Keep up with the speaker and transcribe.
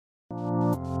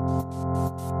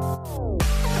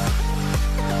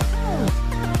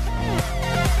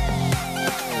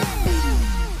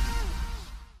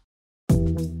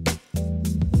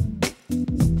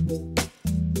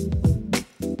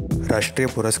राष्ट्रीय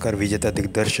पुरस्कार विजेता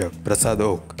दिग्दर्शक प्रसाद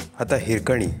ओक आता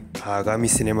हिरकणी हा आगामी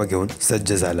सिनेमा घेऊन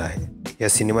सज्ज झाला आहे। या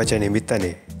सिनेमाच्या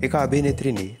निमित्ताने एका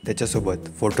अभिनेत्रीने त्याच्यासोबत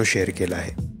फोटो शेअर केला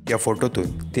आहे। या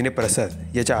फोटोतून तिने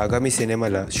प्रसाद याच्या आगामी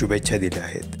सिनेमाला शुभेच्छा दिल्या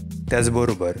आहेत।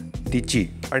 त्याचबरोबर तिची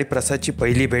आणि प्रसादची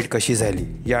पहिली भेट कशी झाली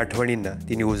या आठवणींना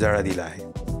तिने उजाळा दिला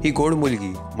आहे। ही गोड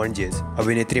मुलगी म्हणजेच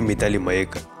अभिनेत्री मिताली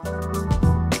मयेकर।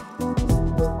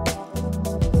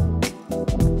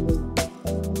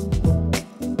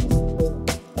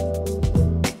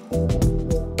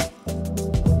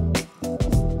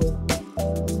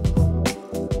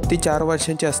 ती 4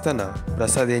 वर्षांची असताना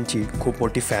प्रसाद यांची खूप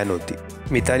मोठी फॅन होती।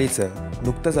 मितालीचं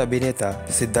नुकतंच अभिनेता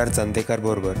सिद्धार्थ चांदेकर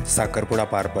बरोबर साखरपुडा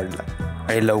पार पडला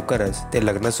आणि लवकरच ते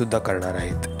लग्नसुद्धा करणार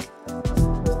आहेत।